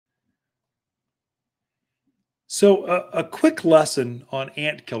So, a quick lesson on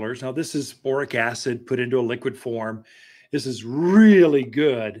ant killers. Now, this is boric acid put into a liquid form. This is really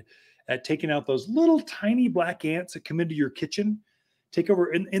good at taking out those little tiny black ants that come into your kitchen, take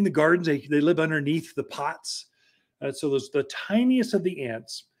over in the gardens. They live underneath the pots. So, those the tiniest of the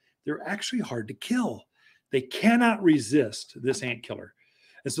ants, they're actually hard to kill. They cannot resist this ant killer.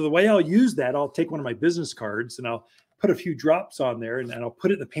 And so, the way I'll use that, I'll take one of my business cards and I'll put a few drops on there and I'll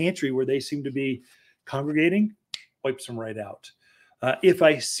put it in the pantry where they seem to be congregating. Wipes them right out. If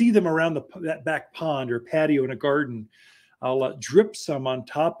I see them around that back pond or patio in a garden, I'll drip some on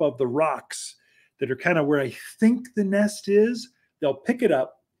top of the rocks that are kind of where I think the nest is. They'll pick it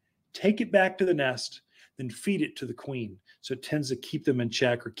up, take it back to the nest, then feed it to the queen. So it tends to keep them in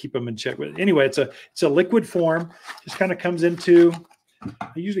check or keep them in check. Anyway, it's a liquid form. Just kind of comes into.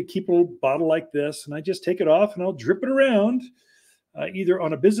 I usually keep a little bottle like this, and I just take it off and I'll drip it around. Either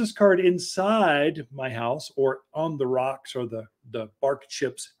on a business card inside my house or on the rocks or the bark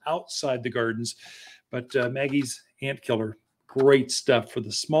chips outside the gardens. But Maggie's Ant Killer, great stuff for the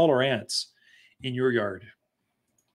smaller ants in your yard.